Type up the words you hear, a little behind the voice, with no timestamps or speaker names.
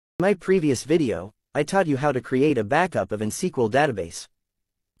In my previous video, I taught you how to create a backup of an SQL database.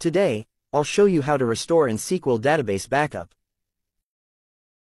 Today, I'll show you how to restore an SQL database backup.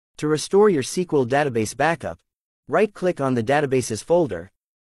 To restore your SQL database backup, right-click on the Databases folder,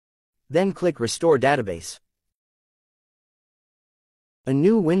 then click Restore Database. A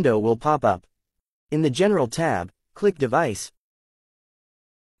new window will pop up. In the General tab, click Device,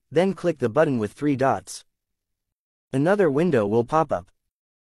 then click the button with 3 dots. Another window will pop up.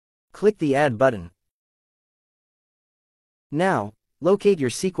 Click the Add button. Now, locate your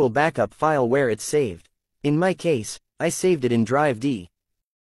SQL backup file where it's saved. In my case, I saved it in Drive D.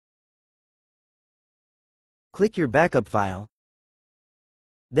 Click your backup file,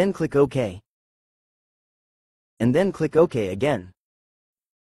 then click OK. And then click OK again.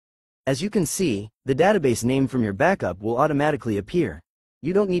 As you can see, the database name from your backup will automatically appear.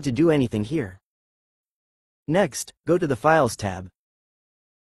 You don't need to do anything here. Next, go to the Files tab.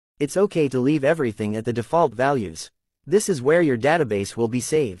 It's okay to leave everything at the default values. This is where your database will be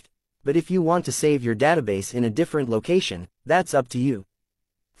saved. But if you want to save your database in a different location, that's up to you.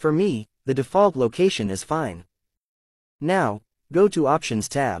 For me, the default location is fine. Now, go to Options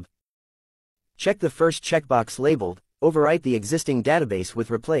tab. Check the first checkbox labeled, Overwrite the existing database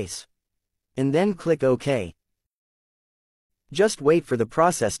with Replace. And then click OK. Just wait for the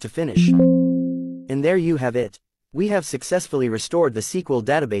process to finish. And there you have it. We have successfully restored the SQL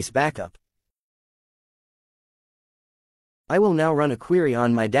database backup. I will now run a query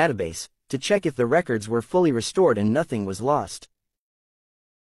on my database to check if the records were fully restored and nothing was lost.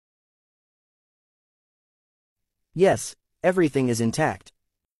 Yes, everything is intact.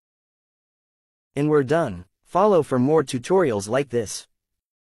 And we're done. Follow for more tutorials like this.